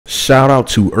Shout out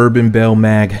to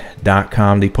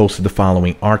urbanbellmag.com. They posted the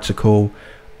following article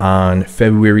on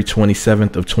February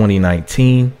 27th of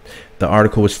 2019. The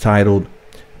article is titled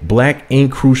Black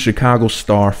Ink Crew Chicago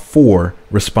Star Phor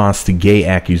Responds to Gay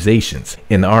Accusations.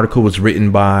 And the article was written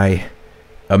by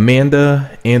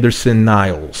Amanda Anderson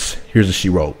Niles. Here's what she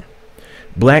wrote.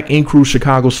 Black Ink Crew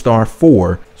Chicago star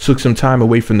Phor took some time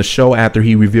away from the show after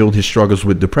he revealed his struggles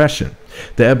with depression.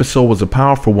 The episode was a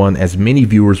powerful one as many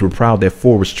viewers were proud that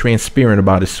Phor was transparent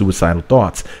about his suicidal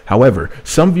thoughts. However,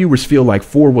 some viewers feel like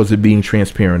Phor wasn't being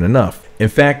transparent enough. In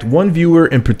fact, one viewer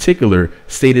in particular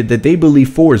stated that they believe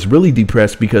Phor is really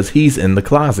depressed because he's in the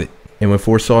closet. And when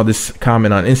Phor saw this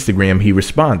comment on Instagram, he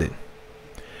responded.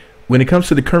 When it comes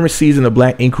to the current season of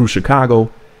Black Ink Crew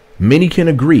Chicago, many can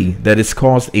agree that it's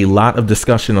caused a lot of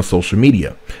discussion on social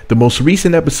media. The most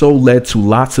recent episode led to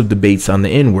lots of debates on the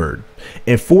N-word.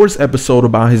 And Phor's episode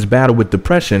about his battle with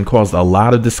depression caused a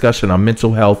lot of discussion on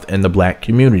mental health in the black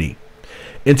community.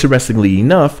 Interestingly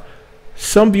enough,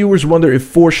 some viewers wonder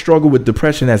if Phor's struggle with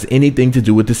depression has anything to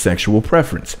do with his sexual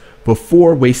preference, but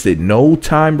Phor wasted no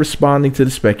time responding to the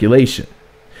speculation.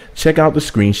 Check out the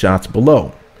screenshots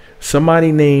below.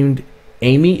 Somebody named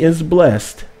Amy is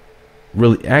Blessed.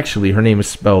 Really, actually, her name is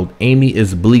spelled Amy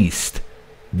is Bleast.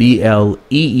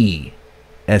 B-L-E-E-S-E-D.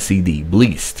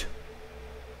 Bleast.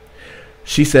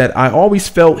 She said, I always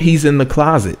felt he's in the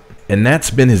closet, and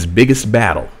that's been his biggest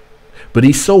battle. But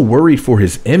he's so worried for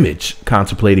his image,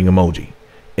 contemplating emoji.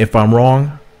 If I'm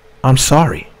wrong, I'm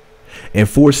sorry. And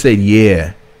Phor said,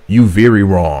 yeah, you very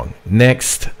wrong.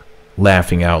 Next,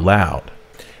 laughing out loud.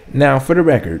 Now, for the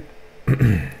record,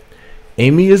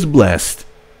 Amy is Blessed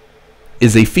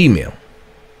is a female.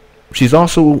 She's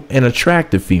also an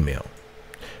attractive female.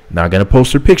 Not going to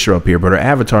post her picture up here, but her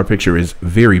avatar picture is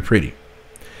very pretty.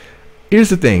 Here's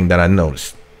the thing that I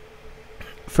noticed.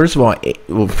 First of all,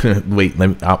 wait,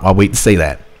 I'll wait to say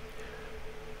that.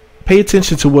 Pay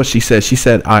attention to what she said. She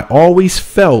said, I always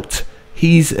felt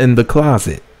he's in the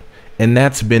closet, and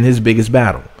that's been his biggest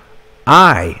battle.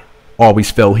 I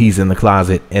always felt he's in the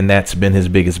closet, and that's been his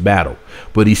biggest battle.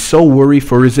 But he's so worried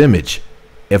for his image.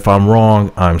 If I'm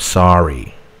wrong, I'm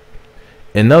sorry.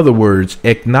 In other words,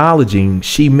 acknowledging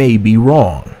she may be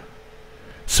wrong.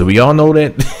 So we all know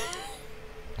that.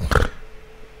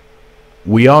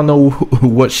 We all know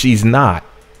what she's not,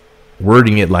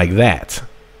 wording it like that.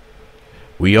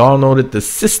 We all know that the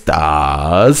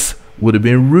sisters would have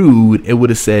been rude. It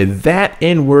would have said that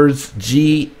N-words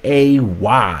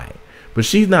G-A-Y. But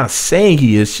she's not saying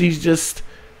he is. She's just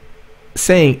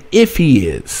saying if he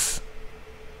is.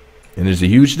 And there's a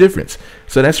huge difference.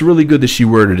 So that's really good that she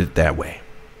worded it that way.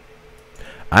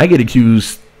 I get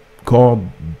called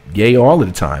gay all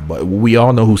the time, but we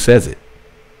all know who says it.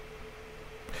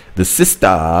 The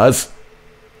sisters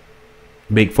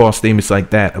make false statements like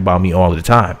that about me all the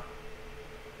time.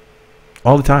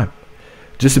 All the time.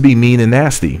 Just to be mean and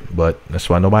nasty, but that's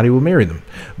why nobody will marry them.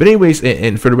 But anyways,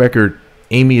 and for the record,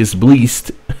 Amy is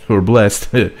Bleast, or Blessed,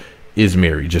 is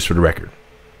married, just for the record.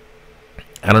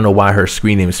 I don't know why her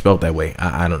screen name is spelled that way.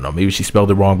 I don't know. Maybe she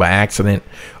spelled it wrong by accident,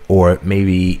 or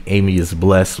maybe Amy is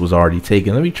Blessed was already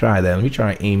taken. Let me try that. Let me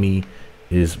try Amy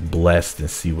is Blessed and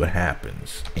see what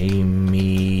happens.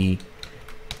 Amy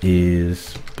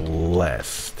is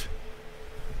Blessed.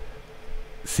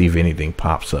 See if anything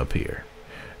pops up here.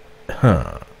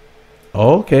 Huh.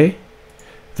 Okay.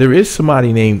 There is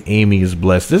somebody named Amy is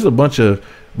Blessed. There's a bunch of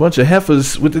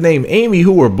heifers with the name Amy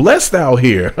who are blessed out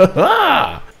here.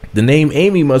 The name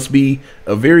Amy must be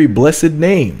a very blessed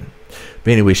name.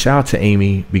 But anyway, shout out to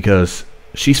Amy because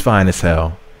she's fine as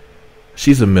hell.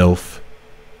 She's a MILF.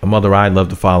 A mother I'd love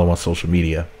to follow on social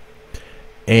media.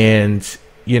 And,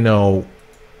 you know,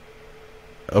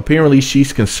 apparently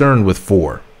she's concerned with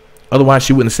Phor. Otherwise,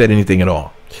 she wouldn't have said anything at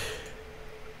all.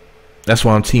 That's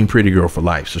why I'm Team Pretty Girl for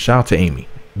life. So shout out to Amy.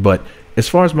 But as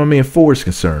far as my man Phor is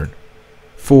concerned,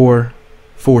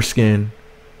 foreskin,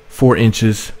 4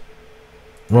 inches,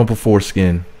 rumple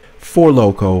foreskin, Phor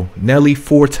Loco, Nelly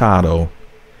Furtado,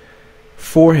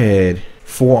 forehead,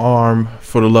 forearm,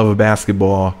 for the love of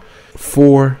basketball,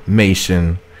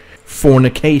 formation,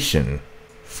 fornication,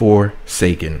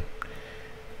 forsaken.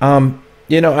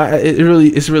 You know,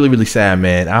 it's really sad,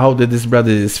 man. I hope that this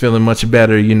brother is feeling much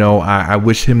better. You know, I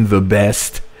wish him the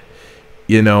best.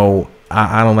 You know,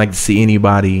 I don't like to see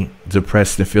anybody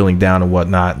depressed and feeling down and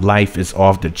whatnot. Life is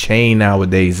off the chain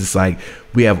nowadays. It's like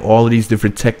we have all of these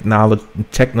different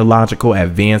technological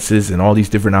advances and all these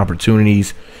different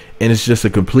opportunities, and it's just a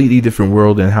completely different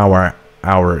world than how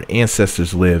our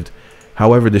ancestors lived.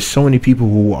 However, there's so many people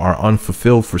who are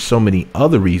unfulfilled for so many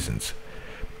other reasons.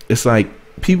 It's like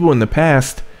people in the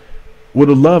past would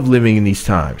have loved living in these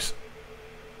times.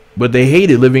 but they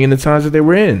hated living in the times that they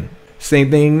were in. Same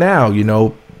thing now, you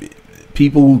know.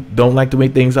 People don't like the way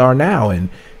things are now, and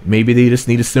maybe they just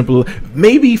need a simple.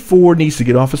 Maybe Phor needs to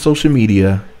get off of social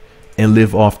media and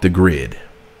live off the grid.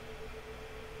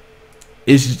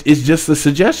 It's just a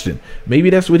suggestion. Maybe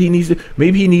that's what he needs to.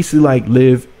 Maybe he needs to like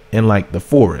live in like the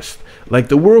forest. Like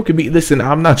the world could be. Listen,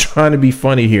 I'm not trying to be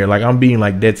funny here. Like I'm being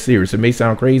like dead serious. It may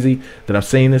sound crazy that I'm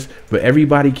saying this, but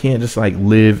everybody can't just like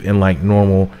live in like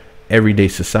normal everyday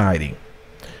society,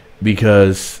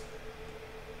 because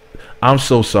I'm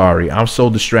so sorry. I'm so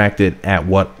distracted at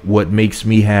what makes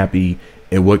me happy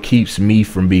and what keeps me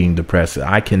from being depressed.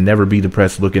 I can never be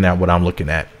depressed looking at what I'm looking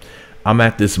at. I'm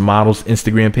at this model's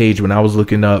Instagram page. When I was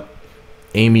looking up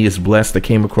Amy is Blessed, I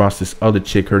came across this other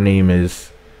chick. Her name is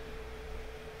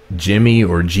Jimmy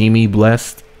or Jimmy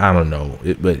Blessed. I don't know.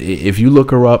 But if you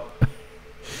look her up,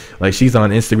 like she's on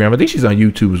Instagram. I think she's on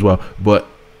YouTube as well. But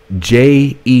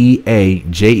JeamyBlessed.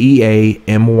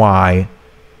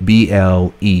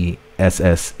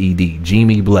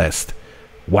 Jimmy Blessed.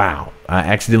 Wow. I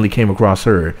accidentally came across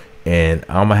her, and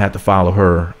I'm gonna have to follow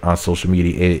her on social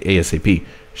media ASAP.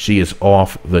 She is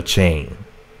off the chain.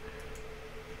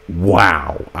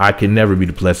 Wow. I can never be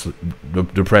depressed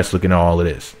looking at all of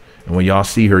this. And when y'all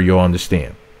see her, you'll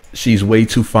understand. She's way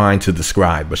too fine to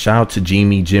describe. But shout out to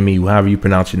Jimmy, however you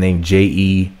pronounce your name,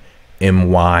 Jemy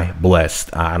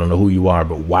Blessed. I don't know who you are,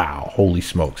 but wow, holy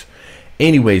smokes.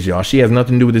 Anyways, y'all, she has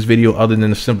nothing to do with this video other than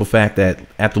the simple fact that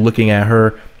after looking at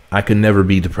her, I could never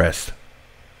be depressed.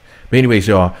 But anyways,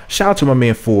 y'all, shout out to my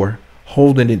man Phor,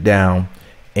 holding it down.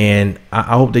 And I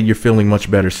hope that you're feeling much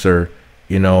better, sir.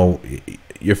 You know,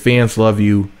 your fans love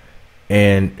you.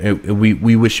 And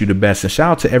we wish you the best. And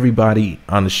shout out to everybody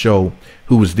on the show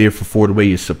who was there for Phor the way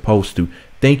you're supposed to.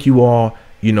 Thank you all,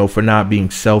 you know, for not being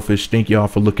selfish. Thank you all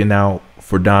for looking out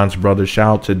for Don's brother.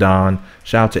 Shout out to Don.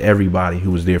 Shout out to everybody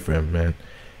who was there for him, man.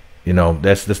 You know,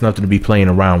 that's nothing to be playing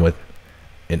around with.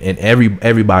 And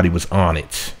everybody was on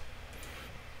it,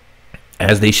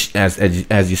 as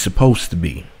you're supposed to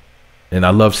be. And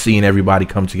I love seeing everybody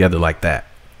come together like that.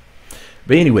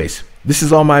 But anyways, this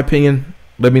is all my opinion.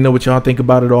 Let me know what y'all think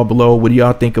about it all below. What do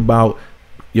y'all think about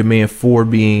your man Phor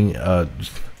being a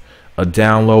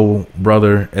down low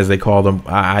brother, as they call them?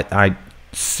 I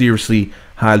seriously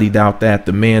highly doubt that.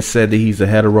 The man said that he's a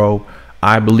hetero.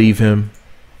 I believe him.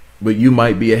 But you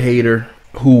might be a hater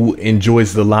who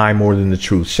enjoys the lie more than the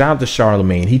truth. Shout out to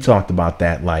Charlemagne. He talked about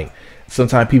that. Like,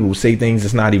 sometimes people will say things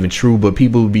that's not even true, but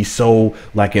people would be so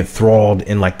like enthralled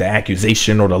in like the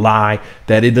accusation or the lie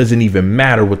that it doesn't even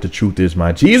matter what the truth is,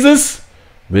 my Jesus.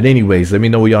 But anyways, let me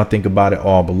know what y'all think about it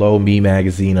all below. Me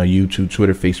Magazine on YouTube,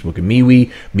 Twitter, Facebook, and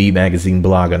MeWe. Me Magazine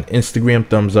blog on Instagram.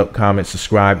 Thumbs up, comment,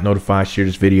 subscribe, notify, share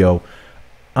this video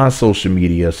on social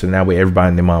media, so that way everybody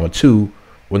and their mama too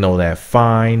will know that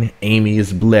fine Amy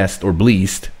is blessed or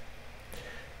bleaced.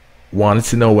 Wanted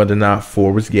to know whether or not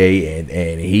Phor was gay,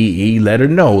 and he let her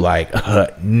know, like,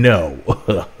 no.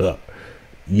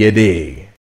 You dig.